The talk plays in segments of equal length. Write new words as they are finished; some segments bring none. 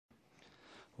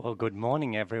Well, good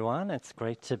morning, everyone. It's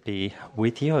great to be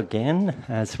with you again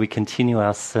as we continue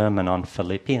our sermon on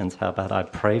Philippians. How about I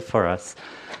pray for us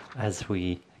as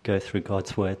we go through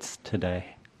God's words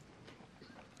today?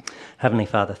 Heavenly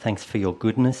Father, thanks for your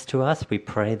goodness to us. We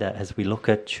pray that as we look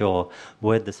at your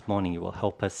word this morning, you will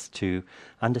help us to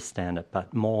understand it,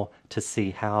 but more to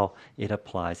see how it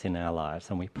applies in our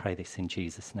lives. And we pray this in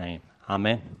Jesus' name.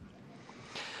 Amen.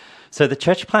 So the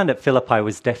church plant at Philippi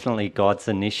was definitely God's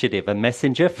initiative. A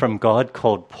messenger from God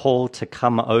called Paul to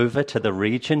come over to the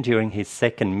region during his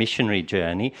second missionary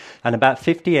journey. And about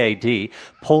 50 AD,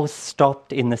 Paul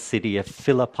stopped in the city of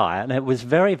Philippi. And it was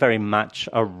very, very much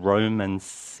a Roman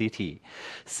city.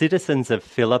 Citizens of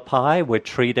Philippi were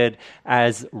treated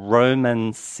as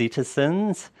Roman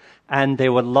citizens. And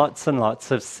there were lots and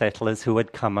lots of settlers who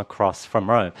had come across from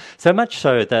Rome. So much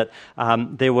so that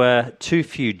there were too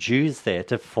few Jews there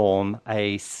to form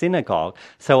a synagogue.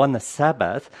 So on the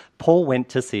Sabbath, Paul went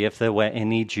to see if there were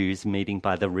any Jews meeting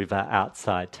by the river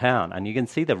outside town. And you can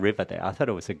see the river there. I thought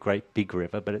it was a great big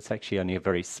river, but it's actually only a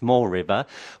very small river,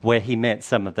 where he met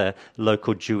some of the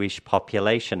local Jewish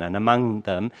population. And among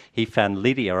them, he found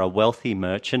Lydia, a wealthy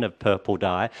merchant of purple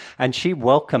dye, and she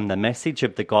welcomed the message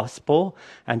of the gospel,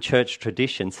 and church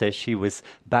tradition says she was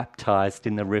baptized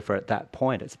in the river at that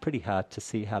point. It's pretty hard to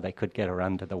see how they could get her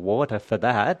under the water for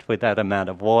that, with that amount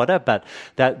of water, but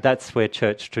that's where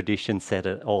church tradition said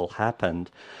it all happened.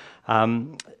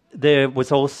 There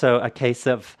was also a case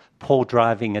of Paul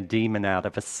driving a demon out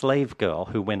of a slave girl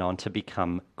who went on to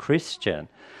become Christian.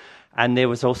 And there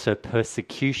was also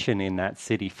persecution in that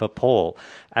city for Paul,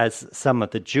 as some of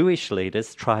the Jewish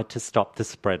leaders tried to stop the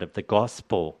spread of the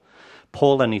gospel.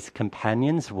 Paul and his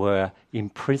companions were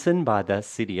imprisoned by the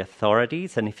city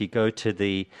authorities, and if you go to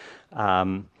the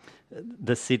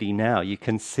city now, you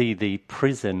can see the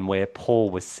prison where Paul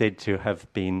was said to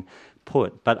have been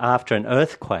put. But after an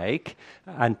earthquake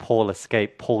and Paul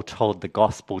escaped, Paul told the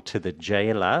gospel to the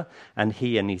jailer, and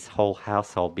he and his whole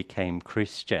household became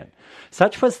Christian.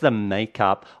 Such was the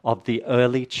makeup of the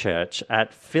early church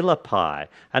at Philippi,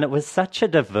 and it was such a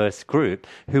diverse group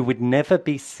who would never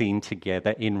be seen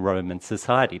together in Roman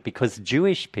society, because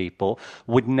Jewish people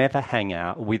would never hang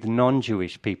out with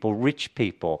non-Jewish people. Rich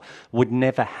people would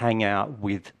never hang out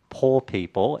with poor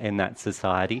people in that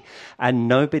society, and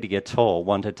nobody at all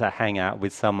wanted to hang out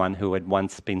with someone who had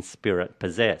once been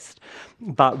spirit-possessed.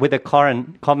 But with a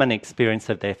common experience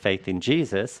of their faith in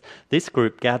Jesus, this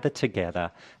group gathered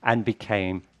together and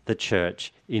became the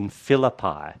church in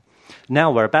Philippi.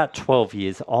 Now we're about 12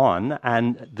 years on,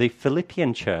 and the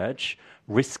Philippian church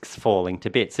risks falling to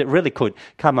bits. It really could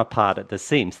come apart at the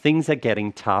seams. Things are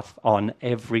getting tough on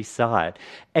every side.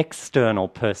 External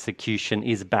persecution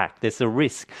is back. There's a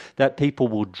risk that people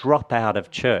will drop out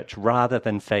of church rather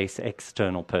than face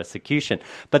external persecution.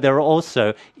 But there are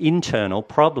also internal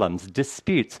problems.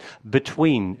 Disputes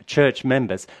between church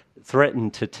members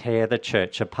threaten to tear the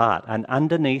church apart. And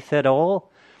underneath it all,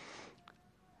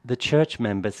 the church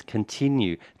members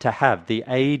continue to have the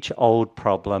age-old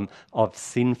problem of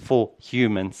sinful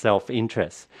human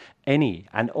self-interest. Any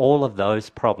and all of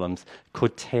those problems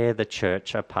could tear the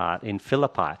church apart in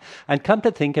Philippi. And come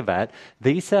to think of it,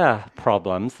 these are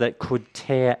problems that could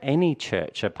tear any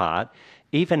church apart,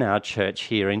 even our church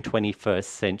here in 21st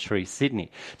century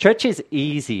Sydney. Church is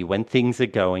easy when things are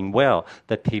going well.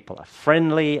 The people are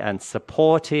friendly and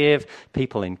supportive.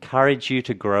 People encourage you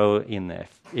to grow in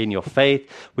your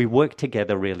faith. We work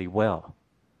together really well.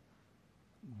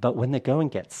 But when the going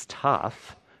gets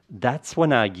tough, that's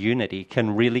when our unity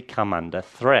can really come under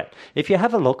threat. If you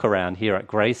have a look around here at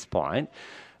Grace Point,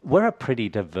 we're a pretty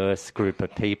diverse group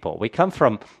of people. We come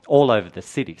from all over the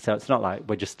city, so it's not like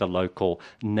we're just a local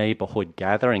neighbourhood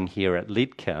gathering here at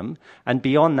Lidcombe. And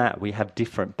beyond that, we have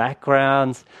different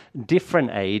backgrounds, different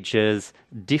ages,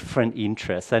 different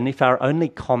interests. And if our only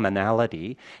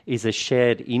commonality is a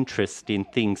shared interest in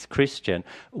things Christian,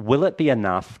 will it be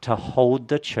enough to hold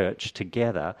the church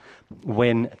together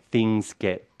when things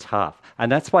get tough?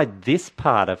 And that's why this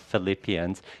part of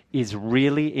Philippians is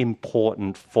really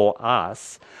important for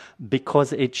us,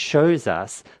 because it shows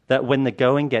us that when the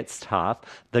going gets tough,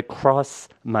 the cross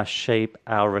must shape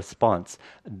our response.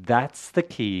 That's the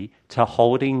key to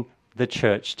holding the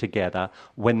church together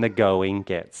when the going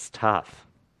gets tough.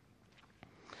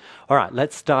 All right,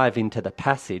 let's dive into the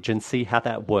passage and see how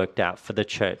that worked out for the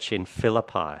church in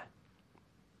Philippi.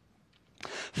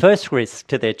 First risk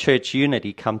to their church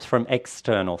unity comes from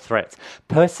external threats.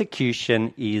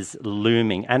 Persecution is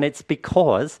looming, and it's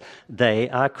because they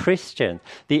are Christians.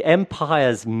 The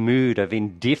empire's mood of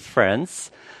indifference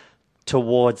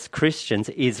towards Christians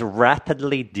is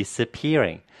rapidly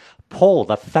disappearing. Paul,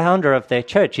 the founder of their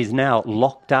church, is now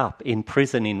locked up in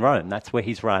prison in Rome. That's where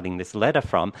he's writing this letter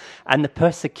from. And the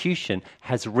persecution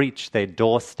has reached their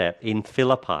doorstep in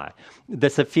Philippi.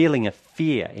 There's a feeling of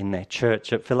fear in their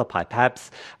church at Philippi, perhaps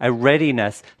a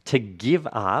readiness to give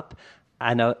up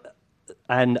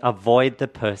and avoid the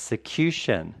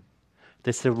persecution.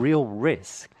 There's a real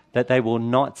risk that they will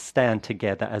not stand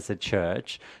together as a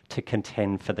church to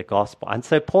contend for the gospel. And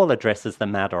so Paul addresses the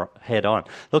matter head on.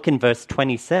 Look in verse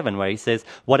 27 where he says,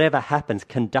 whatever happens,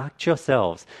 conduct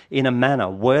yourselves in a manner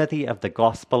worthy of the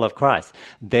gospel of Christ.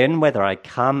 Then whether I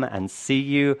come and see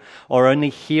you or only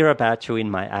hear about you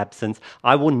in my absence,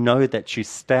 I will know that you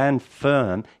stand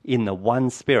firm in the one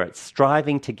spirit,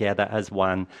 striving together as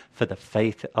one for the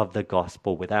faith of the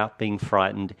gospel without being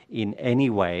frightened in any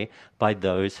way by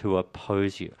those who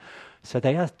oppose you. So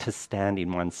they are to stand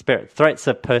in one spirit. Threats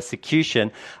of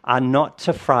persecution are not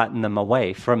to frighten them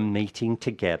away from meeting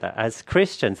together as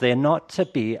Christians. They're not to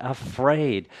be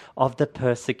afraid of the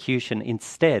persecution.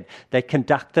 Instead, they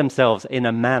conduct themselves in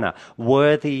a manner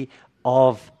worthy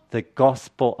of the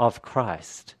gospel of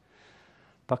Christ.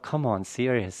 But come on,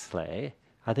 seriously,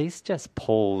 are these just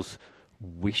Paul's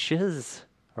wishes?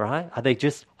 Right? Are they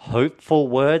just hopeful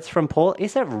words from Paul?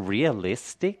 Is it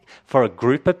realistic for a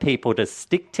group of people to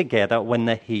stick together when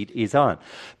the heat is on?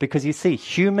 Because you see,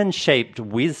 human-shaped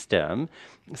wisdom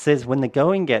says when the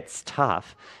going gets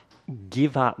tough,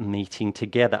 give up meeting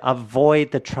together.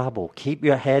 Avoid the trouble. Keep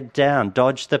your head down.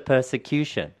 Dodge the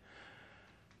persecution.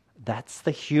 That's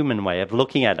the human way of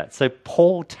looking at it. So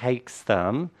Paul takes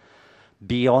them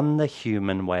beyond the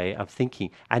human way of thinking.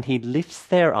 And he lifts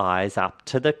their eyes up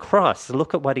to the cross.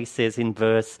 Look at what he says in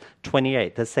verse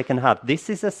 28, the second half. This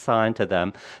is a sign to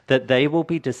them that they will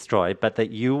be destroyed, but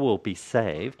that you will be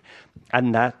saved,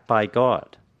 and that by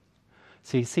God.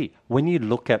 So you see, when you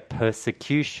look at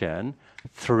persecution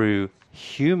through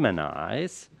human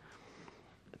eyes,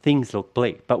 things look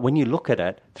bleak. But when you look at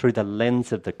it through the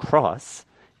lens of the cross,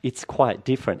 it's quite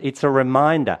different. It's a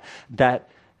reminder that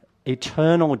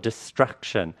eternal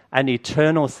destruction and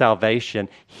eternal salvation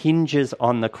hinges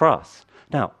on the cross.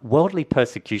 Now, worldly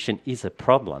persecution is a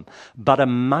problem, but a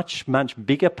much, much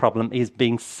bigger problem is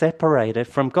being separated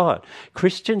from God.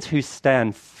 Christians who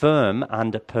stand firm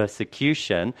under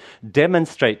persecution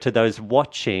demonstrate to those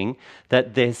watching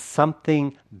that there's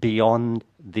something beyond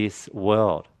this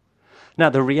world. Now,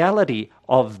 the reality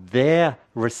of their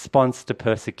response to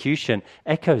persecution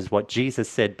echoes what Jesus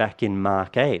said back in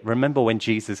Mark 8. Remember when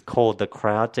Jesus called the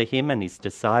crowd to him and his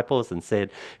disciples and said,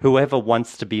 whoever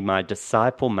wants to be my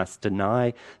disciple must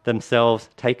deny themselves,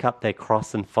 take up their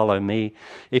cross and follow me.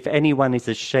 If anyone is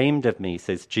ashamed of me,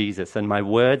 says Jesus, and my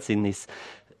words in this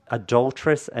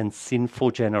adulterous and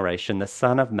sinful generation, the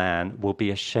Son of Man will be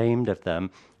ashamed of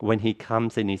them when he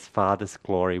comes in his Father's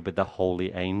glory with the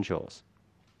holy angels.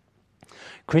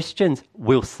 Christians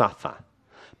will suffer.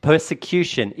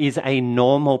 Persecution is a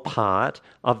normal part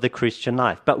of the Christian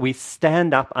life, but we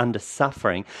stand up under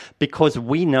suffering because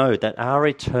we know that our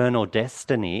eternal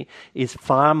destiny is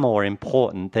far more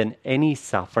important than any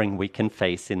suffering we can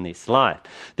face in this life.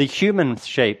 The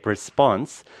human-shaped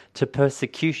response to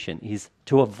persecution is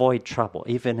to avoid trouble,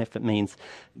 even if it means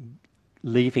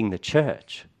leaving the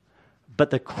church. But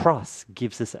the cross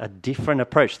gives us a different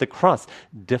approach. The cross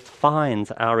defines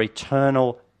our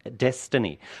eternal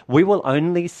destiny. We will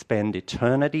only spend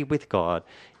eternity with God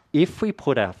if we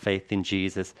put our faith in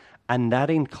Jesus, and that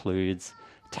includes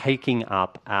taking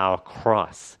up our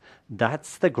cross.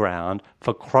 That's the ground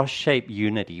for cross-shaped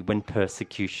unity when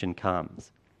persecution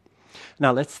comes.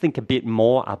 Now, let's think a bit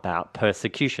more about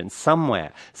persecution.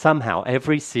 Somehow,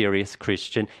 every serious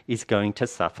Christian is going to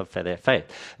suffer for their faith.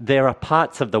 There are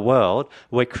parts of the world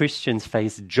where Christians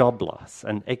face job loss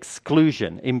and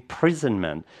exclusion,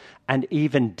 imprisonment, and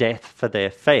even death for their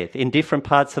faith. In different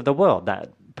parts of the world,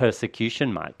 that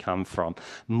persecution might come from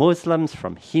Muslims,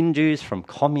 from Hindus, from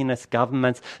communist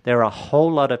governments. There are a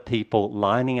whole lot of people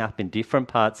lining up in different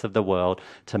parts of the world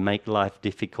to make life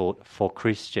difficult for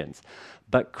Christians.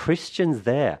 But Christians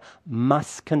there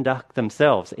must conduct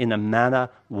themselves in a manner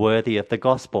worthy of the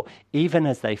gospel, even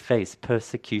as they face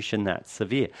persecution that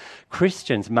severe.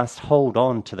 Christians must hold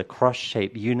on to the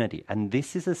cross-shaped unity, and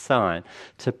this is a sign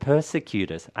to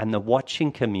persecutors and the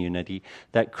watching community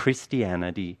that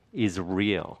Christianity is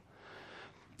real.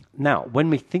 Now, when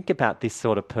we think about this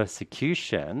sort of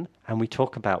persecution and we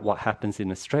talk about what happens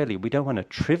in Australia, we don't want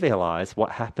to trivialize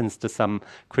what happens to some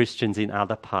Christians in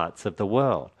other parts of the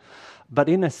world. But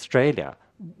in Australia,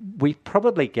 we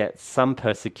probably get some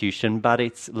persecution, but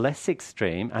it's less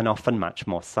extreme and often much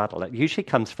more subtle. It usually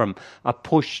comes from a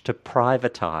push to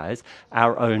privatise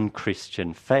our own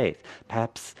Christian faith.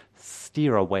 Perhaps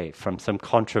steer away from some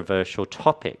controversial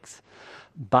topics.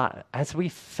 But as we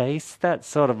face that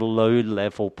sort of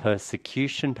low-level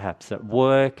persecution, perhaps at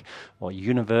work or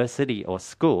university or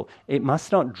school, it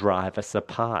must not drive us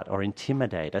apart or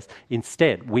intimidate us.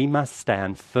 Instead, we must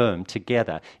stand firm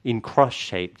together in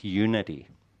cross-shaped unity.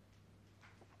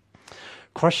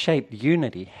 Cross-shaped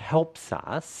unity helps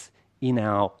us in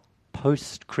our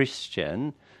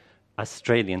post-Christian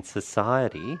Australian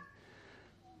society.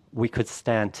 We could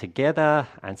stand together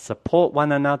and support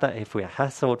one another if we're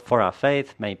hassled for our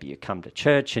faith. Maybe you come to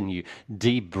church and you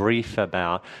debrief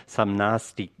about some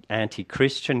nasty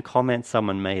anti-Christian comment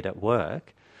someone made at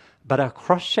work. But our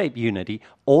cross-shaped unity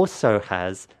also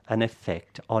has an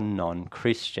effect on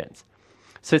non-Christians.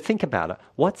 So think about it.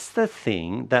 What's the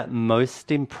thing that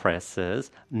most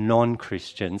impresses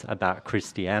non-Christians about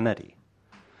Christianity?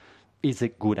 Is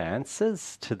it good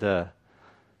answers to their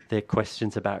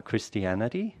questions about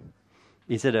Christianity?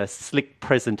 Is it a slick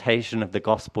presentation of the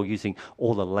gospel using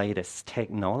all the latest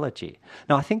technology?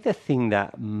 Now, I think the thing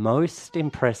that most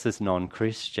impresses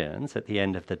non-Christians at the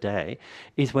end of the day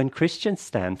is when Christians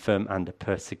stand firm under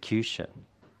persecution.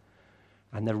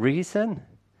 And the reason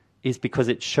is because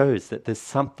it shows that there's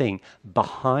something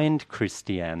behind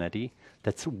Christianity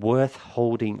that's worth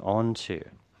holding on to.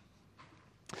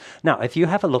 Now, if you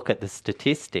have a look at the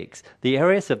statistics, the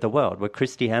areas of the world where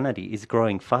Christianity is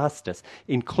growing fastest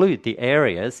include the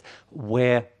areas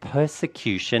where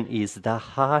persecution is the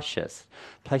harshest.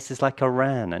 Places like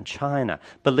Iran and China,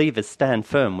 believers stand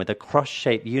firm with a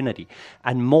cross-shaped unity,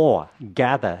 and more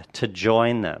gather to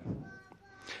join them.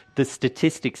 The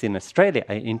statistics in Australia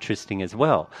are interesting as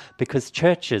well, because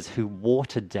churches who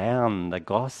water down the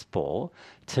gospel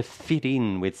to fit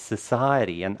in with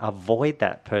society and avoid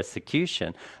that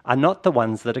persecution are not the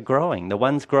ones that are growing. The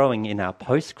ones growing in our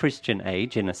post-Christian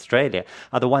age in Australia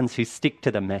are the ones who stick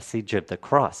to the message of the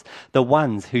cross, the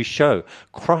ones who show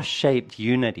cross-shaped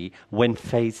unity when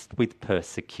faced with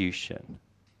persecution.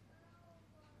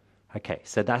 Okay,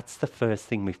 so that's the first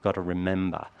thing we've got to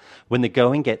remember. When the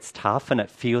going gets tough and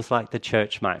it feels like the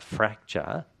church might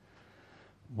fracture,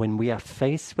 when we are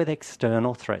faced with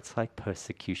external threats like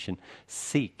persecution,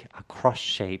 seek a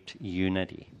cross-shaped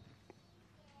unity.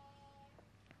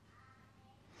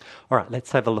 All right,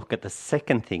 let's have a look at the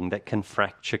second thing that can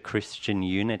fracture Christian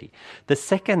unity. The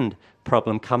second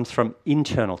problem comes from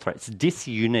internal threats,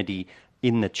 disunity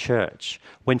in the church.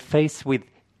 When faced with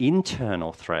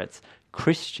internal threats,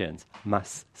 Christians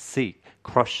must seek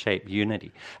cross-shaped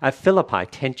unity. At Philippi,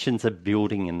 tensions are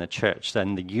building in the church,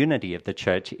 and the unity of the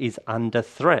church is under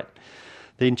threat.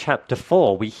 In chapter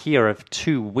 4, we hear of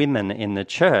 2 women in the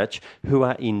church who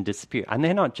are in dispute. And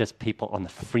they're not just people on the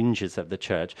fringes of the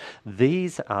church.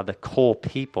 These are the core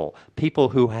people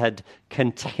who had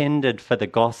contended for the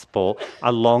gospel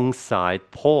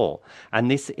alongside Paul. And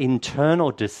this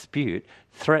internal dispute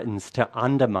threatens to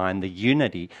undermine the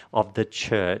unity of the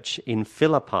church in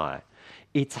Philippi.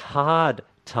 It's hard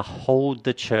to hold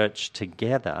the church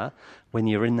together when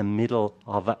you're in the middle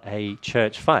of a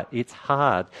church fight. It's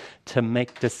hard to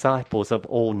make disciples of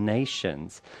all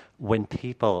nations when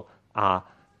people are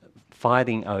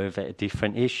fighting over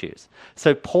different issues.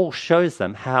 So Paul shows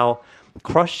them how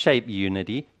cross-shaped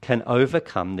unity can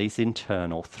overcome these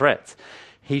internal threats.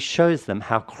 He shows them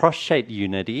how cross-shaped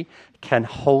unity can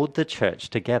hold the church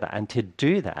together. And to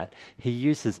do that, he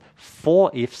uses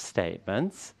 4 if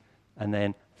statements and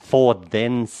then 4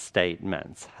 then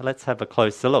statements. Let's have a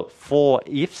closer look. 4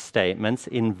 if statements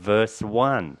in verse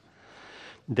 1.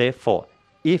 Therefore,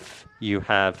 if you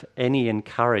have any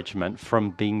encouragement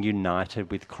from being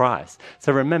united with Christ.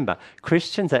 So remember,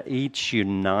 Christians are each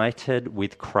united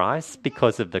with Christ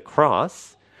because of the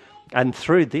cross. And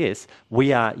through this,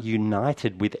 we are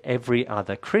united with every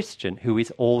other Christian who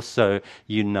is also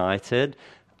united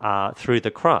through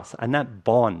the cross. And that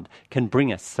bond can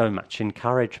bring us so much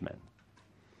encouragement.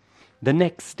 The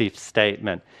next if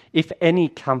statement, if any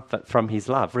comfort from his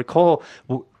love. Recall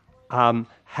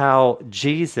how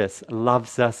Jesus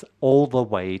loves us all the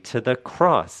way to the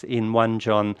cross. In 1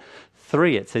 John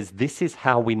 3, it says, this is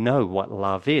how we know what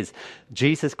love is.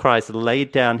 Jesus Christ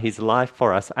laid down his life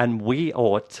for us, and we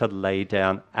ought to lay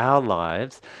down our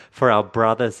lives for our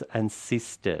brothers and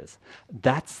sisters.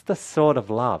 That's the sort of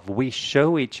love we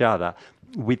show each other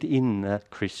within the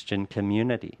Christian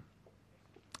community.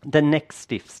 The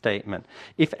next if statement,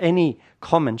 if any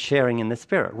common sharing in the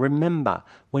Spirit. Remember,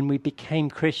 when we became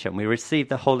Christian, we received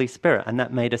the Holy Spirit, and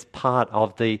that made us part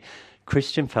of the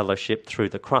Christian fellowship through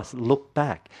the cross. Look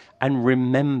back and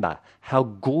remember how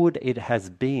good it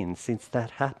has been since that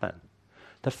happened.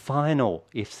 The final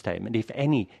if statement, if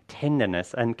any,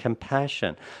 tenderness and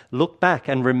compassion. Look back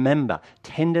and remember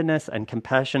tenderness and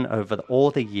compassion over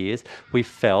all the years we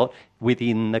felt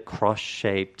within the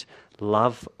cross-shaped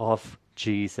love of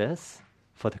Jesus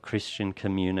for the Christian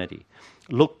community.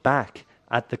 Look back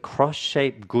at the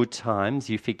cross-shaped good times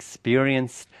you've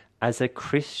experienced as a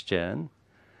Christian,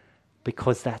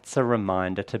 because that's a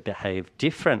reminder to behave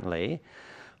differently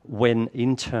when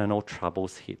internal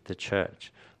troubles hit the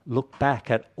church. Look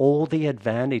back at all the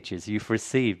advantages you've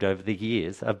received over the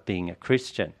years of being a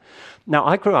Christian. Now,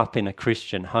 I grew up in a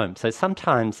Christian home, so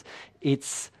sometimes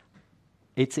it's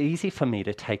easy for me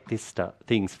to take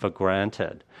things for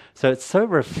granted. So it's so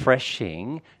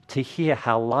refreshing to hear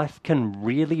how life can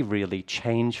really, really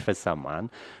change for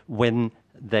someone when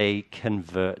they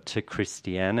convert to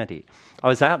Christianity. I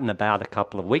was out and about a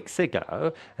couple of weeks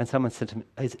ago, and someone said to me,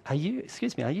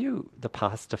 are you the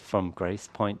pastor from Grace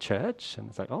Point Church? And I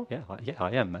was like, oh, yeah,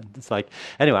 I am. And it's like,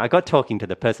 anyway, I got talking to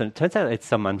the person. It turns out it's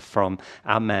someone from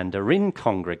our Mandarin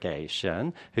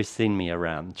congregation who's seen me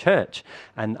around church.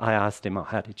 And I asked him,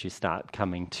 how did you start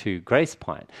coming to Grace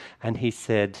Point? And he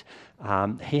said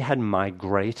he had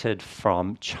migrated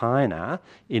from China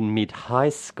in mid-high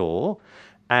school,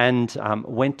 and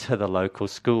went to the local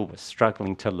school, was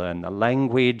struggling to learn the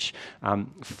language.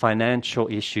 Financial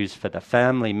issues for the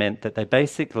family meant that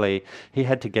he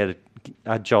had to get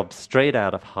a job straight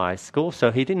out of high school,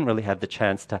 so he didn't really have the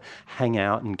chance to hang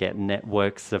out and get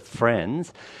networks of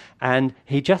friends. And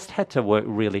he just had to work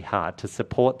really hard to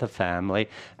support the family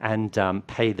and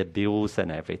pay the bills and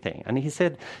everything. And he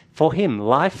said for him,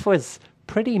 life was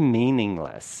pretty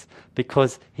meaningless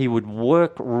because he would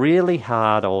work really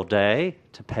hard all day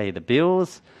to pay the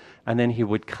bills, and then he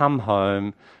would come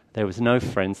home. There was no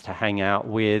friends to hang out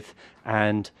with,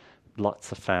 and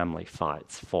lots of family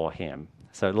fights for him.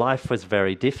 So life was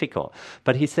very difficult.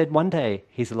 But he said one day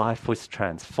his life was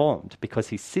transformed because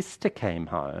his sister came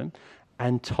home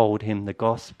and told him the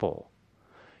gospel.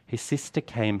 His sister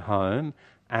came home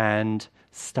and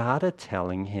started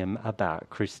telling him about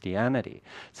Christianity.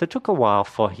 So it took a while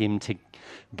for him to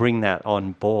bring that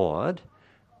on board,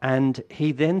 and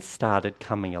he then started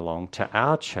coming along to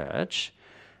our church,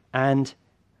 and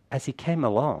as he came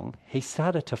along, he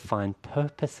started to find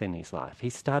purpose in his life. He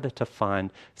started to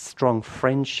find strong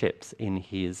friendships in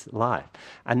his life.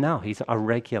 And now he's a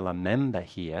regular member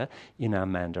here in our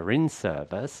Mandarin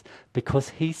service because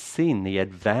he's seen the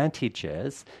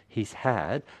advantages he's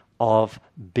had of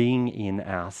being in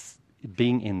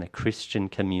the Christian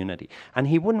community. And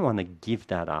he wouldn't want to give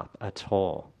that up at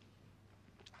all.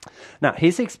 Now,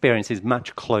 his experience is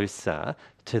much closer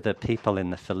to the people in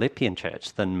the Philippian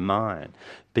church than mine,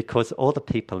 because all the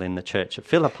people in the church at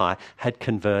Philippi had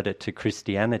converted to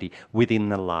Christianity within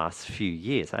the last few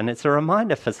years. And it's a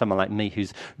reminder for someone like me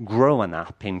who's grown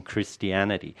up in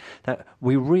Christianity that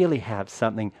we really have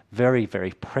something very,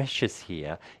 very precious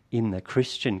here in the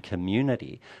Christian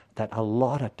community, that a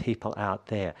lot of people out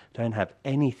there don't have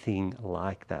anything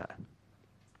like that.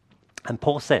 And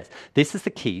Paul says, this is the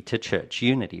key to church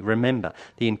unity. Remember,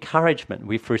 the encouragement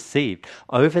we've received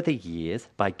over the years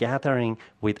by gathering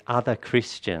with other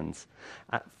Christians.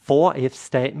 4 if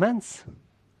statements,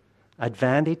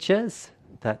 advantages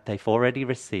that they've already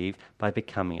received by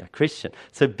becoming a Christian.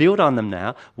 So build on them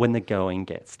now when the going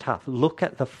gets tough. Look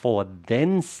at the 4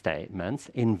 then statements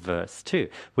in verse 2,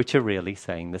 which are really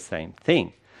saying the same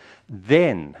thing.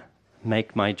 Then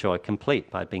make my joy complete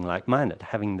by being like-minded,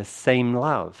 having the same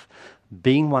love,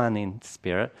 being one in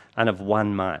spirit and of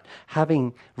one mind.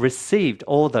 Having received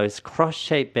all those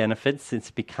cross-shaped benefits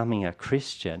since becoming a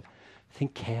Christian,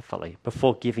 think carefully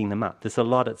before giving them up. There's a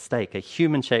lot at stake. A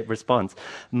human-shaped response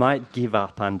might give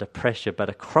up under pressure, but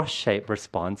a cross-shaped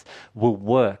response will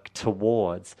work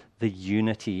towards the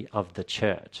unity of the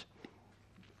church.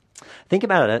 Think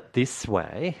about it this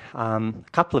way. A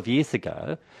couple of years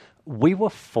ago, we were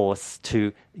forced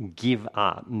to give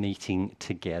up meeting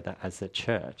together as a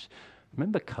church.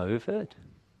 Remember COVID?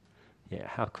 Yeah,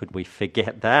 how could we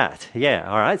forget that? Yeah,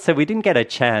 all right. So we didn't get a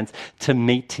chance to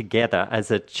meet together as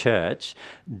a church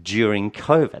during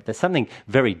COVID. There's something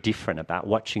very different about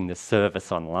watching the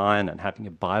service online and having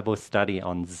a Bible study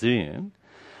on Zoom.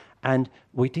 And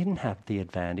we didn't have the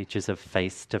advantages of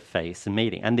face-to-face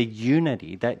meeting and the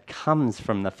unity that comes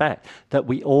from the fact that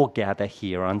we all gather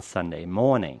here on Sunday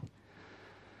morning.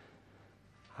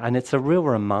 And it's a real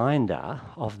reminder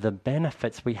of the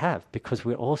benefits we have, because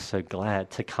we're also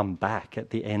glad to come back at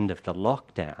the end of the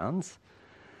lockdowns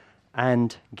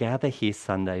and gather here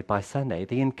Sunday by Sunday.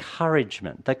 The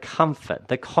encouragement, the comfort,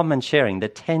 the common sharing, the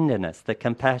tenderness, the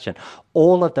compassion,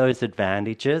 all of those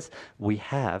advantages we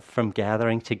have from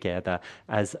gathering together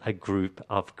as a group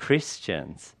of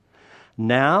Christians.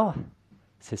 Now,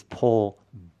 says Paul,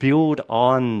 build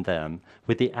on them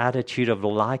with the attitude of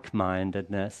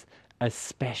like-mindedness,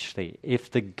 especially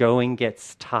if the going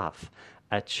gets tough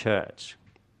at church.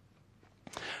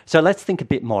 So let's think a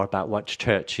bit more about what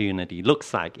church unity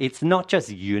looks like. It's not just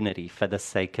unity for the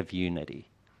sake of unity,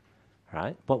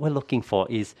 right? What we're looking for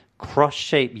is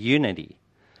cross-shaped unity,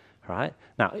 right?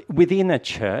 Now, within a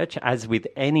church, as with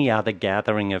any other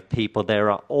gathering of people, there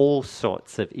are all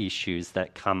sorts of issues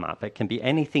that come up. It can be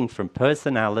anything from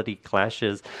personality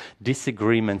clashes,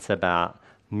 disagreements about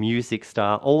music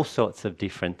style, all sorts of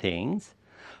different things.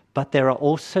 But there are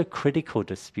also critical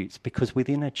disputes, because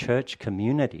within a church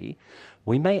community,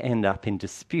 we may end up in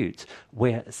disputes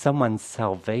where someone's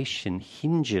salvation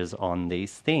hinges on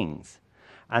these things.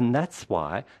 And that's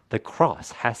why the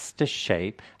cross has to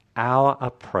shape our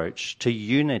approach to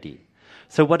unity.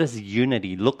 So what does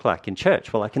unity look like in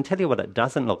church? Well, I can tell you what it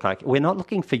doesn't look like. We're not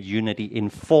looking for unity in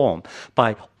form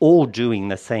by all doing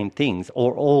the same things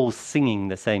or all singing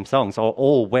the same songs or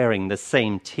all wearing the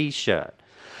same T-shirt.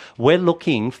 We're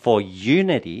looking for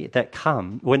unity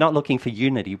we're not looking for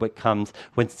unity that comes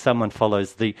when someone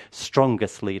follows the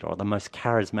strongest leader or the most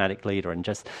charismatic leader and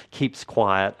just keeps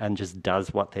quiet and just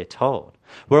does what they're told.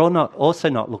 We're also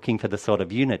not looking for the sort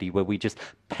of unity where we just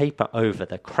paper over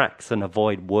the cracks and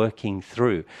avoid working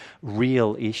through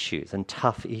real issues and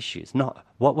tough issues. Not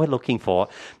what we're looking for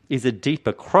is a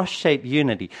deeper cross-shaped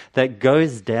unity that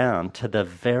goes down to the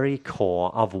very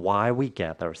core of why we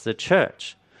gather as a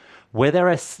church. Where there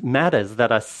are matters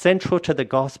that are central to the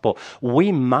gospel,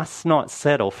 we must not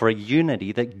settle for a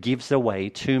unity that gives away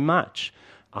too much.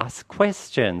 Ask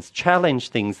questions, challenge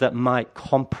things that might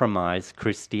compromise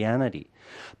Christianity.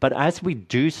 But as we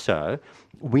do so,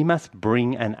 we must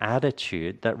bring an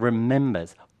attitude that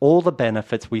remembers all the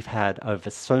benefits we've had over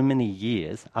so many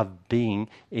years of being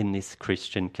in this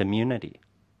Christian community.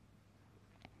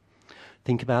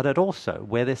 Think about it also,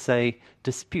 where there's a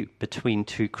dispute between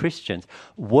two Christians.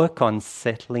 Work on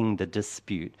settling the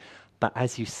dispute. But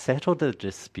as you settle the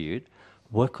dispute,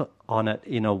 work on it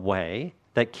in a way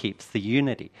that keeps the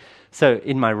unity. So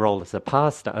in my role as a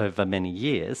pastor over many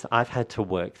years, I've had to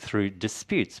work through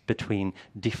disputes between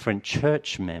different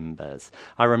church members.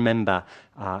 I remember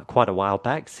quite a while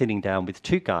back sitting down with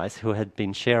two guys who had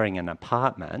been sharing an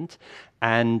apartment,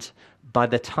 and by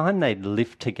the time they'd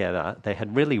lived together, they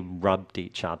had really rubbed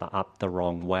each other up the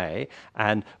wrong way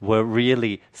and were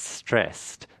really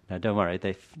stressed. Now, don't worry,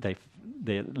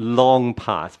 they're long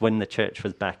past when the church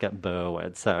was back at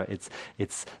Burwood, so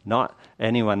it's not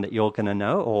anyone that you're going to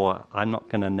know, or I'm not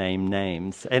going to name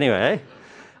names. Anyway,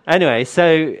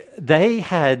 so they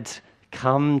had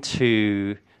come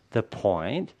to the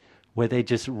point where they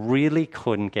just really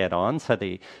couldn't get on. So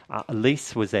the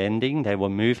lease was ending. They were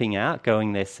moving out,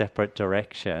 going their separate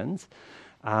directions.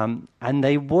 And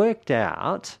they worked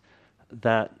out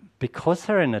that because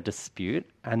they're in a dispute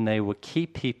and they were key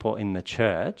people in the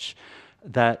church,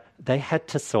 that they had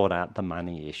to sort out the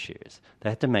money issues. They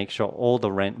had to make sure all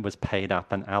the rent was paid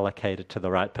up and allocated to the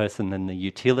right person and the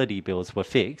utility bills were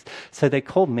fixed. So they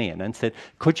called me in and said,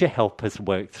 could you help us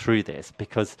work through this?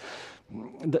 Because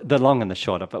the long and the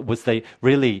short of it was they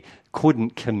really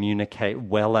couldn't communicate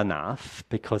well enough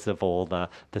because of all the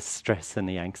stress and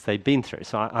the angst they'd been through.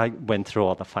 So I went through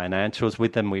all the financials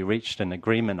with them. We reached an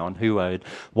agreement on who owed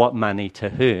what money to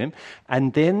whom.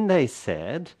 And then they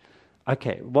said,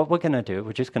 okay, what we're going to do,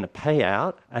 we're just going to pay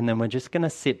out, and then we're just going to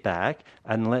sit back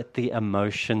and let the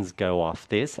emotions go off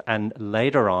this, and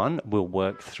later on we'll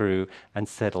work through and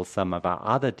settle some of our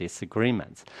other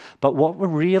disagreements. But what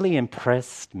really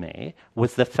impressed me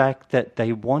was the fact that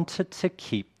they wanted to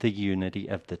keep the unity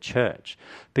of the church,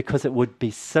 because it would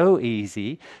be so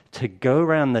easy to go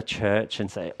around the church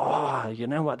and say, oh, you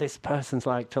know what this person's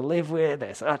like to live with,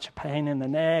 they're such a pain in the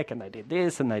neck, and they did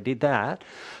this and they did that.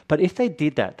 But if they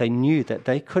did that, they knew that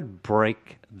they could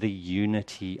break the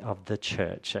unity of the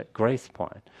church at Grace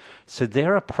Point. So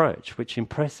their approach, which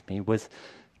impressed me, was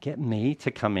get me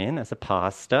to come in as a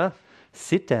pastor,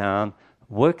 sit down,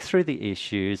 work through the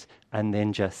issues, and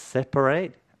then just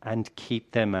separate and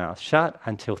keep their mouth shut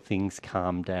until things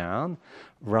calm down,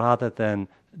 rather than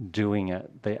doing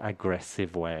it the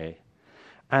aggressive way.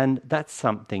 And that's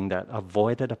something that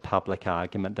avoided a public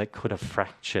argument that could have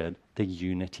fractured the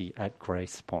unity at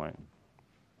Grace Point.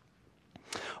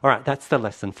 All right, that's the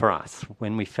lesson for us.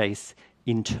 When we face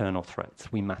internal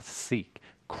threats, we must seek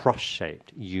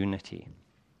cross-shaped unity.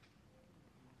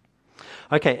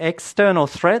 Okay, external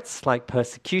threats like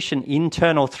persecution,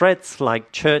 internal threats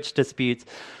like church disputes.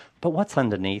 But what's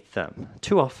underneath them?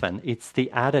 Too often, it's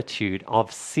the attitude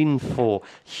of sinful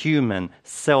human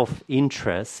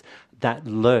self-interest that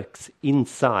lurks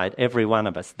inside every one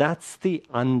of us. That's the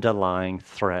underlying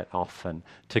threat often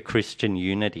to Christian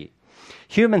unity.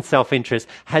 Human self-interest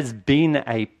has been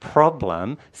a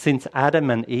problem since Adam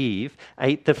and Eve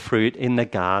ate the fruit in the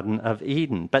Garden of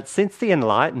Eden. But since the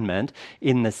Enlightenment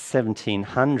in the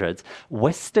 1700s,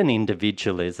 Western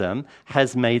individualism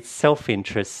has made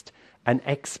self-interest an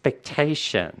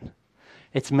expectation.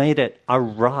 It's made it a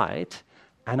right,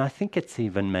 and I think it's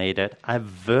even made it a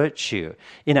virtue.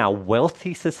 In our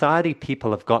wealthy society,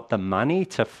 people have got the money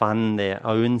to fund their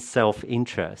own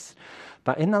self-interest.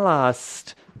 But in the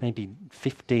last maybe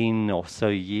 15 or so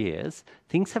years,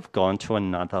 things have gone to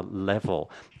another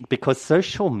level because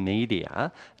social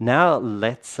media now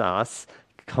lets us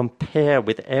compare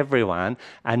with everyone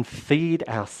and feed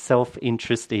our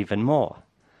self-interest even more.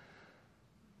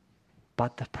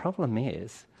 But the problem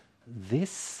is,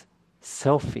 this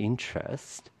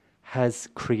self-interest has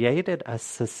created a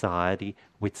society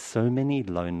with so many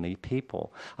lonely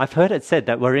people. I've heard it said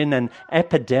that we're in an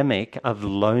epidemic of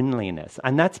loneliness,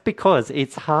 and that's because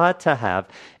it's hard to have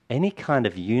any kind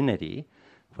of unity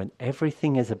when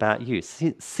everything is about you.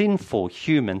 Sinful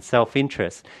human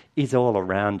self-interest is all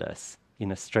around us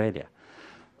in Australia.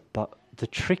 But the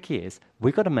trick is,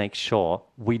 we've got to make sure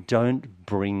we don't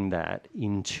bring that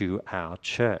into our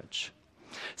church.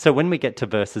 So when we get to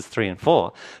verses 3 and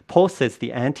 4, Paul says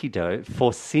the antidote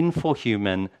for sinful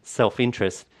human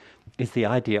self-interest is the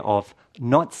idea of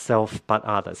not self but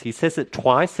others. He says it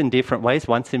twice in different ways,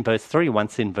 once in verse 3,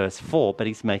 once in verse 4, but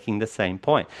he's making the same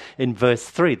point. In verse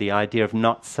 3, the idea of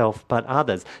not self but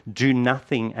others. Do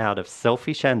nothing out of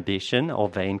selfish ambition or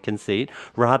vain conceit,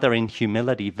 rather in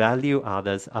humility value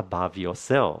others above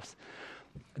yourselves.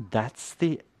 That's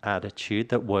the attitude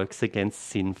that works against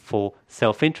sinful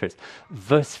self-interest.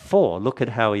 Verse 4, look at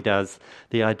how he does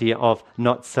the idea of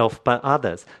not self but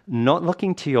others. Not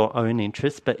looking to your own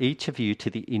interests, but each of you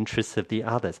to the interests of the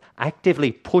others.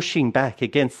 Actively pushing back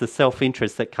against the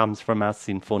self-interest that comes from our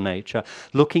sinful nature,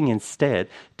 looking instead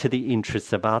to the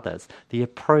interests of others. The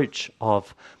approach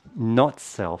of not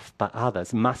self but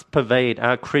others must pervade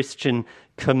our Christian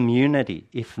community.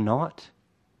 If not,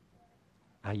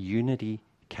 our unity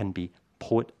can be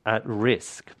put at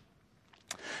risk.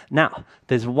 Now,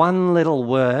 there's one little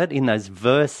word in those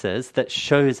verses that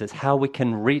shows us how we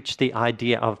can reach the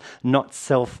idea of not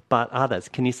self but others.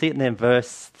 Can you see it in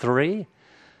verse 3?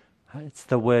 It's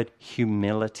the word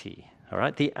humility. All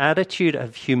right, the attitude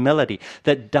of humility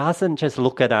that doesn't just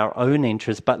look at our own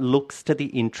interests but looks to the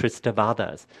interest of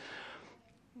others.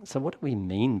 So what do we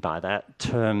mean by that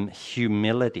term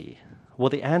humility? Well,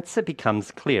 the answer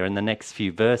becomes clear in the next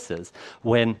few verses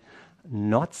when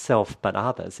not self but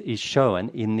others is shown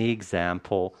in the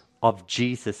example of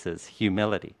Jesus's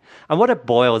humility. And what it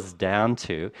boils down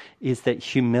to is that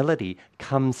humility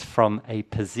comes from a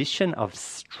position of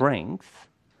strength,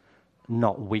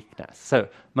 not weakness. So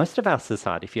most of our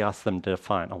society, if you ask them to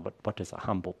define, what does a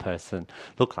humble person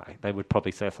look like? They would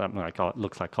probably say something like, it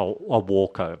looks like a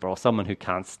walkover or someone who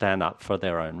can't stand up for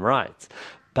their own rights.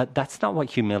 But that's not what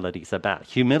humility is about.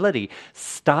 Humility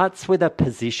starts with a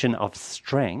position of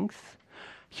strength.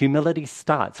 Humility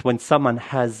starts when someone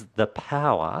has the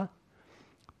power,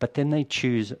 but then they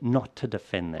choose not to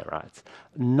defend their rights,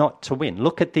 not to win.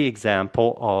 Look at the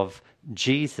example of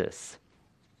Jesus,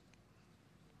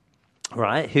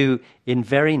 right? Who in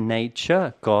very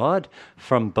nature, God,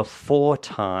 from before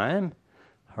time,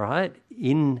 right?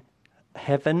 In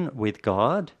heaven with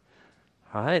God,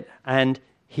 right? And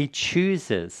he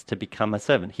chooses to become a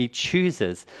servant. He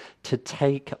chooses to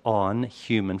take on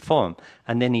human form.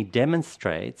 And then he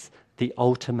demonstrates the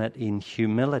ultimate in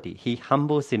humility. He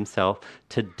humbles himself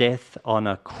to death on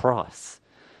a cross.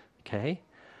 Okay?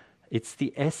 It's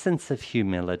the essence of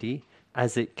humility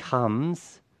as it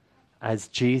comes as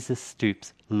Jesus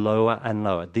stoops lower and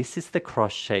lower. This is the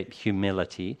cross-shaped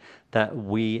humility that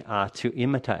we are to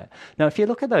imitate. Now, if you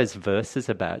look at those verses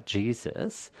about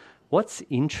Jesus, what's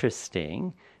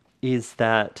interesting is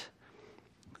that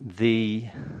the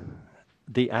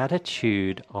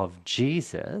attitude of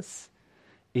Jesus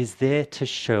is there to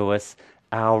show us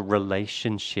our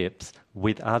relationships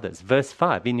with others. Verse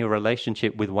 5, in your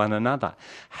relationship with one another,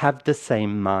 have the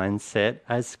same mindset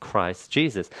as Christ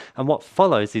Jesus. And what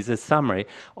follows is a summary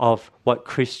of what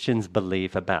Christians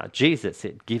believe about Jesus.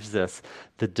 It gives us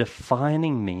the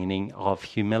defining meaning of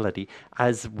humility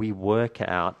as we work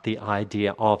out the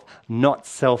idea of not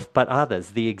self but others,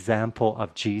 the example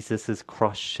of Jesus's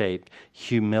cross-shaped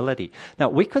humility. Now,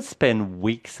 we could spend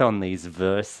weeks on these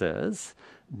verses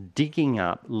digging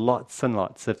up lots and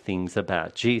lots of things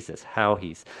about Jesus, how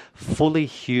he's fully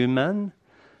human,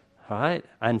 right,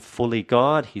 and fully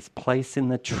God, his place in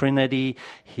the Trinity,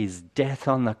 his death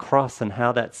on the cross and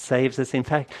how that saves us. In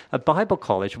fact, at Bible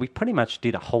college, we pretty much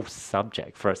did a whole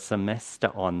subject for a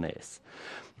semester on this.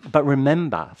 But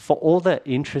remember, for all the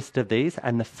interest of these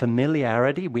and the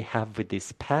familiarity we have with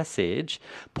this passage,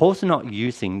 Paul's not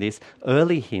using this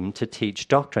early hymn to teach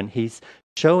doctrine. He's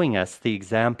showing us the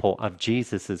example of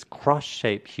Jesus'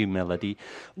 cross-shaped humility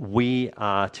we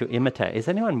are to imitate. Is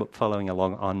anyone following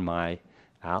along on my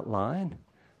outline?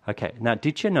 Okay, now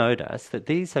did you notice that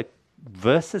these are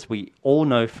verses we all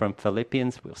know from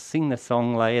Philippians? We'll sing the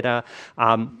song later.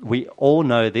 We all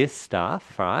know this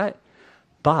stuff, right?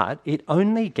 But it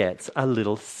only gets a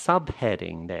little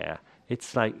subheading there.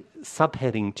 It's like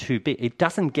subheading 2b. It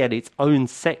doesn't get its own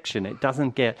section. It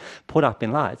doesn't get put up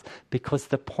in lights because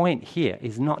the point here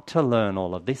is not to learn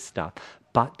all of this stuff,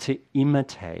 but to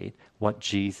imitate what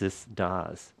Jesus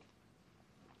does.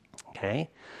 Okay?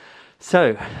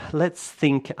 So let's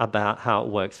think about how it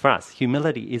works for us.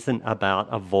 Humility isn't about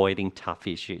avoiding tough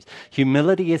issues.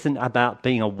 Humility isn't about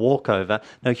being a walkover.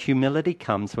 No, humility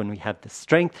comes when we have the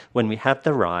strength, when we have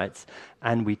the rights,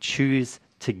 and we choose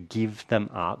to give them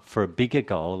up for a bigger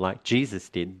goal like Jesus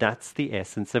did. That's the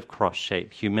essence of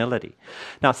cross-shaped humility.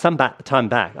 Now, some time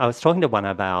back, I was talking to one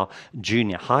of our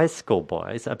junior high school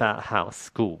boys about how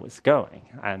school was going.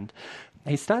 And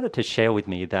he started to share with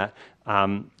me that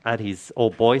at his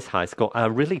all-boys high school, a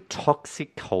really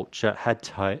toxic culture had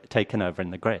taken over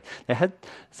in the grade. They had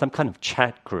some kind of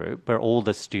chat group where all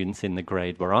the students in the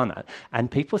grade were on it, and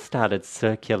people started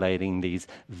circulating these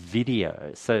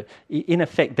videos. So, in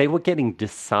effect, they were getting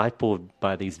discipled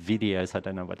by these videos. I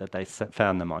don't know whether they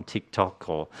found them on TikTok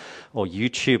or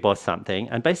YouTube or something.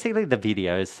 And basically, the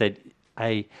videos said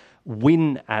a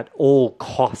win at all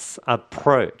costs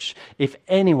approach. If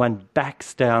anyone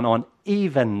backs down on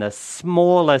even the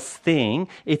smallest thing,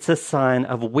 it's a sign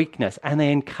of weakness. And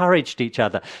they encouraged each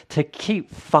other to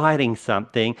keep fighting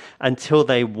something until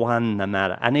they won the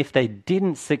matter. And if they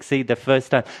didn't succeed the first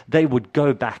time, they would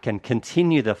go back and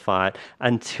continue the fight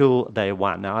until they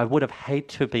won. Now, I would have hated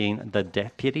to have been the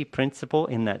deputy principal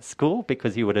in that school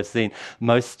because you would have seen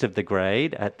most of the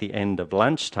grade at the end of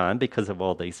lunchtime because of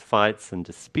all these fights and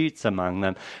disputes among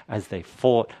them as they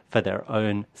fought for their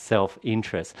own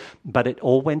self-interest. But it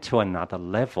all went to another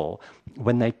level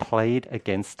when they played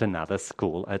against another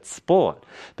school at sport.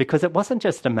 Because it wasn't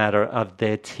just a matter of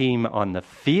their team on the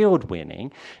field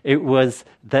winning, it was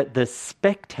that the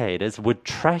spectators would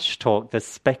trash talk the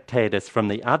spectators from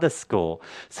the other school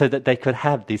so that they could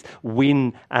have this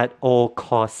win at all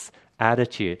costs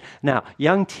attitude. Now,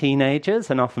 young teenagers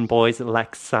and often boys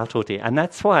lack subtlety, and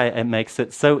that's why it makes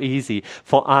it so easy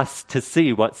for us to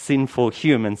see what sinful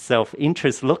human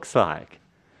self-interest looks like.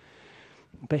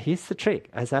 But here's the trick.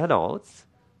 As adults,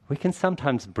 we can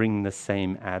sometimes bring the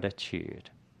same attitude.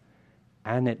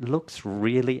 And it looks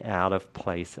really out of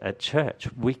place at church.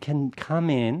 We can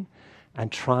come in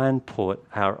and try and put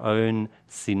our own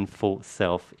sinful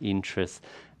self-interest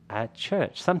at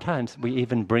church. Sometimes we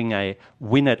even bring a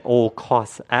win at all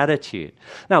costs attitude.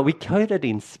 Now, we code it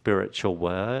in spiritual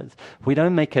words. We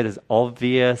don't make it as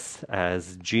obvious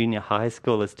as junior high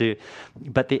schoolers do,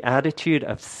 but the attitude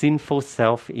of sinful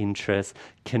self-interest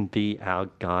can be our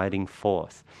guiding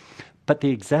force. But the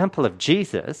example of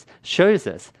Jesus shows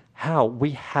us how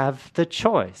we have the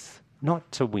choice not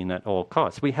to win at all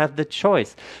costs. We have the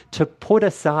choice to put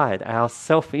aside our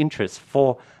self-interest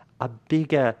for a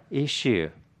bigger issue.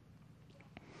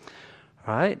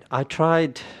 Right? I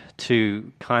tried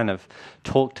to kind of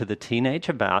talk to the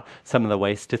teenager about some of the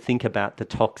ways to think about the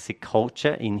toxic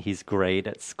culture in his grade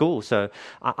at school. So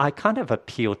I kind of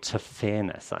appealed to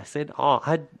fairness. I said,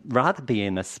 I'd rather be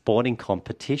in a sporting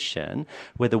competition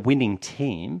where the winning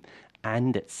team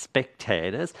and its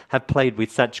spectators have played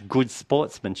with such good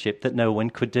sportsmanship that no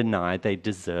one could deny they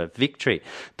deserve victory.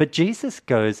 But Jesus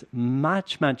goes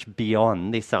much, much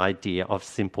beyond this idea of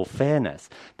simple fairness,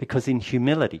 because in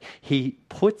humility, he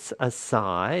puts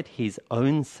aside his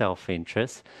own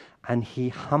self-interest And he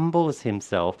humbles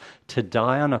himself to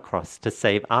die on a cross to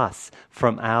save us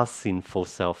from our sinful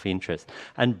self-interest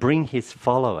and bring his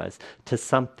followers to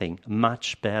something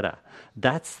much better.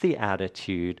 That's the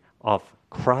attitude of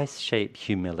Christ-shaped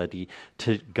humility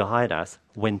to guide us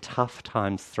when tough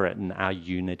times threaten our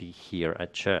unity here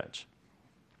at church.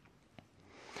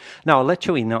 Now, I'll let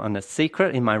you in on a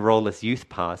secret. In my role as youth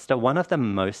pastor, one of the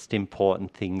most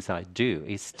important things I do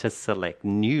is to select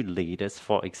new leaders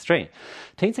for Extreme.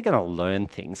 Teens are going to learn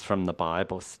things from the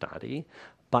Bible study,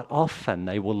 but often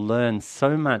they will learn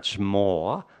so much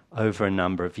more over a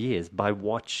number of years by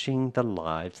watching the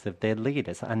lives of their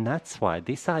leaders. And that's why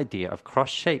this idea of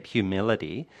cross-shaped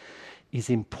humility is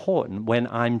important when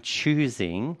I'm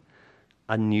choosing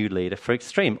a new leader for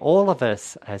Extreme. All of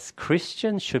us as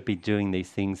Christians should be doing these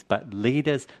things, but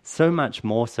leaders so much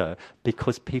more so,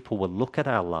 because people will look at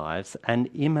our lives and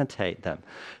imitate them.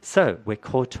 So we're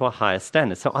called to a higher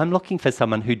standard. So I'm looking for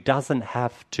someone who doesn't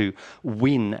have to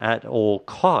win at all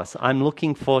costs. I'm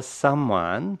looking for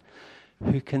someone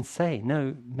who can say,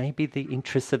 no, maybe the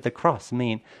interests of the cross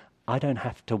mean I don't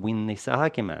have to win this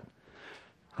argument.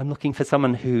 I'm looking for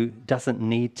someone who doesn't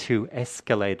need to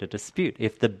escalate a dispute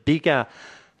if the bigger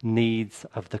needs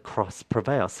of the cross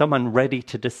prevail. Someone ready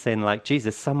to descend like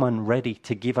Jesus, someone ready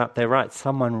to give up their rights,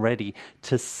 someone ready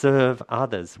to serve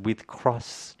others with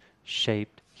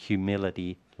cross-shaped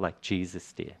humility like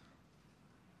Jesus did.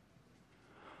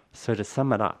 So to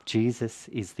sum it up, Jesus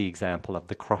is the example of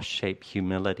the cross-shaped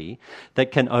humility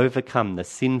that can overcome the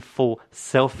sinful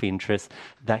self-interest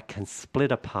that can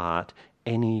split apart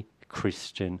any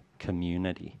Christian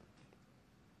community.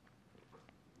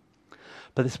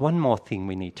 But there's one more thing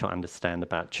we need to understand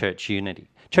about church unity.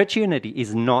 Church unity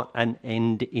is not an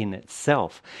end in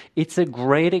itself. It's a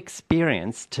great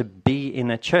experience to be in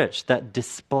a church that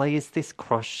displays this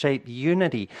cross-shaped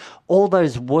unity. All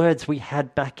those words we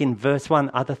had back in verse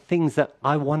 1 are the things that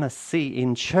I want to see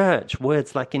in church.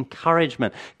 Words like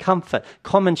encouragement, comfort,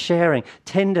 common sharing,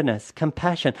 tenderness,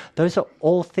 compassion. Those are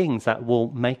all things that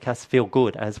will make us feel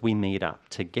good as we meet up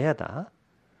together.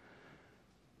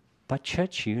 But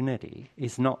church unity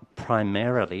is not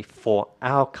primarily for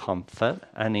our comfort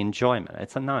and enjoyment.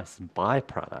 It's a nice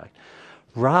byproduct.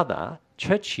 Rather,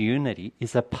 church unity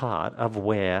is a part of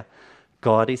where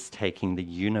God is taking the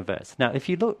universe. Now, if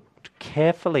you look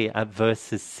carefully at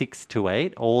verses 6 to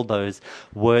 8, all those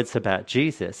words about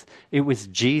Jesus, it was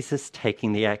Jesus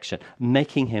taking the action,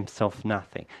 making himself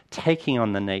nothing, taking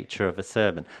on the nature of a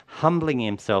servant, humbling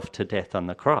himself to death on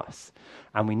the cross.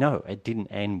 And we know it didn't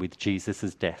end with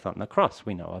Jesus' death on the cross.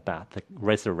 We know about the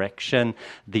resurrection,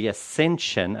 the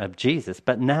ascension of Jesus.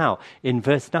 But now, in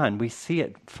verse 9, we see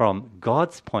it from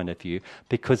God's point of view,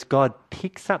 because God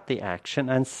picks up the action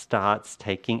and starts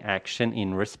taking action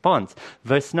in response.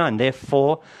 Verse 9,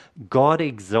 therefore, God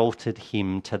exalted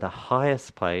him to the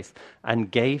highest place and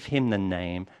gave him the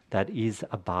name that is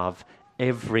above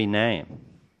every name.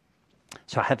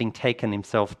 So having taken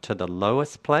himself to the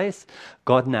lowest place,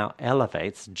 God now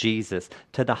elevates Jesus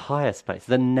to the highest place.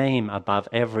 The name above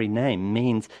every name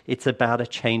means it's about a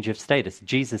change of status.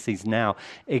 Jesus is now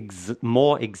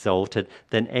more exalted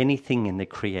than anything in the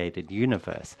created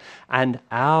universe. And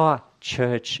our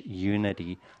church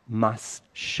unity must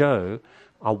show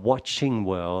a watching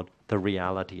world the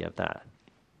reality of that.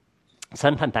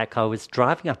 Sometime back, I was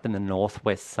driving up in the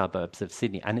northwest suburbs of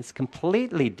Sydney, and it's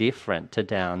completely different to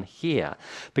down here,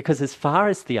 because as far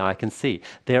as the eye can see,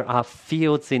 there are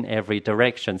fields in every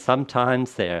direction.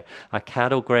 Sometimes there are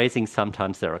cattle grazing,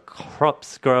 sometimes there are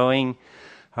crops growing,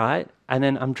 right? And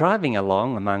then I'm driving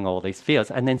along among all these fields,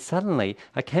 and then suddenly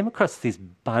I came across this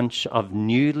bunch of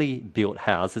newly built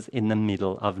houses in the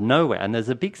middle of nowhere. And there's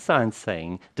a big sign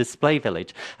saying Display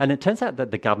Village. And it turns out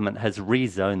that the government has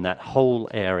rezoned that whole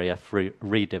area for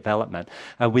redevelopment.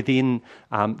 Within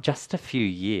just a few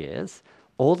years,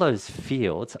 all those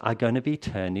fields are going to be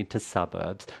turned into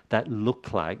suburbs that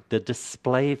look like the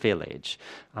display village.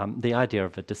 The idea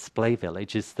of a display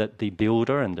village is that the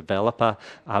builder and developer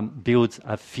builds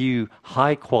a few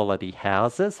high-quality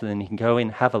houses, and then you can go in,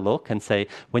 have a look, and say,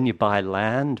 when you buy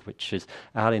land, which is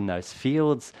out in those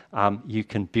fields, you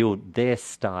can build their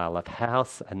style of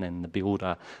house, and then the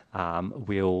builder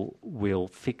will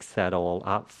fix that all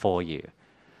up for you.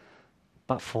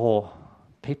 But for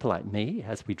people like me,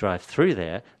 as we drive through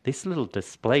there, this little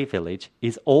display village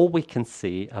is all we can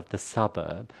see of the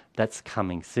suburb that's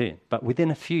coming soon. But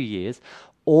within a few years,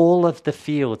 all of the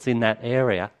fields in that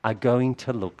area are going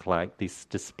to look like this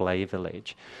display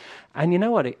village. And you know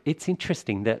what? It's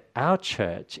interesting that our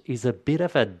church is a bit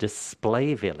of a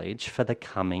display village for the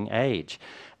coming age.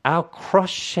 Our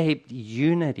cross-shaped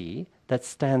unity that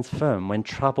stands firm when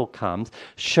trouble comes,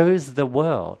 shows the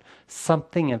world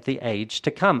something of the age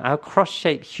to come. Our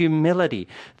cross-shaped humility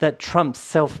that trumps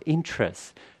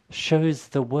self-interest shows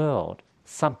the world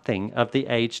something of the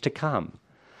age to come.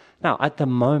 Now, at the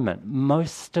moment,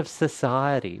 most of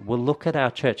society will look at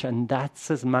our church and that's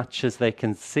as much as they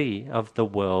can see of the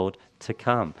world to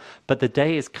come. But the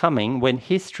day is coming when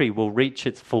history will reach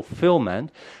its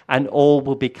fulfillment and all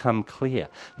will become clear.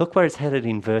 Look where it's headed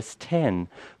in verse 10,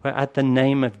 where at the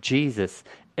name of Jesus,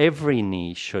 every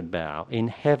knee should bow in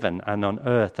heaven and on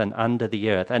earth and under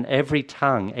the earth, and every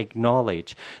tongue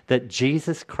acknowledge that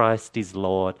Jesus Christ is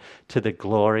Lord, to the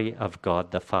glory of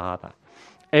God the Father.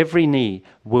 Every knee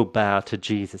will bow to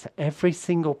Jesus. Every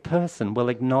single person will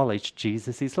acknowledge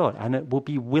Jesus is Lord. And it will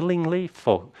be willingly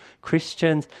for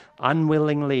Christians,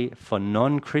 unwillingly for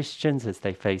non-Christians as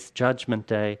they face Judgment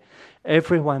Day.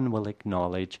 Everyone will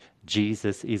acknowledge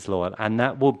Jesus is Lord. And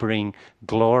that will bring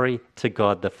glory to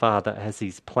God the Father as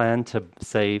his plan to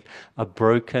save a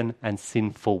broken and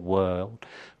sinful world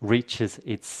reaches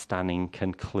its stunning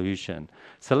conclusion.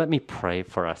 So let me pray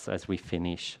for us as we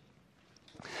finish.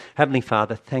 Heavenly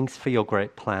Father, thanks for your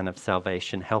great plan of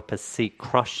salvation. Help us seek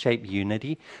cross-shaped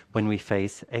unity when we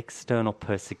face external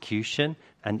persecution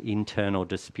and internal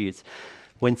disputes.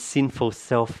 When sinful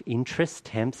self-interest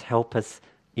tempts, help us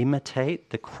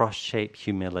imitate the cross-shaped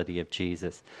humility of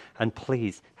Jesus. And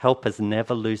please help us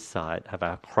never lose sight of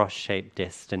our cross-shaped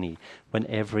destiny when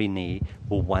every knee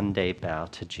will one day bow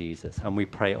to Jesus. And we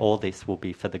pray all this will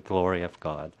be for the glory of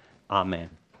God.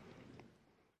 Amen.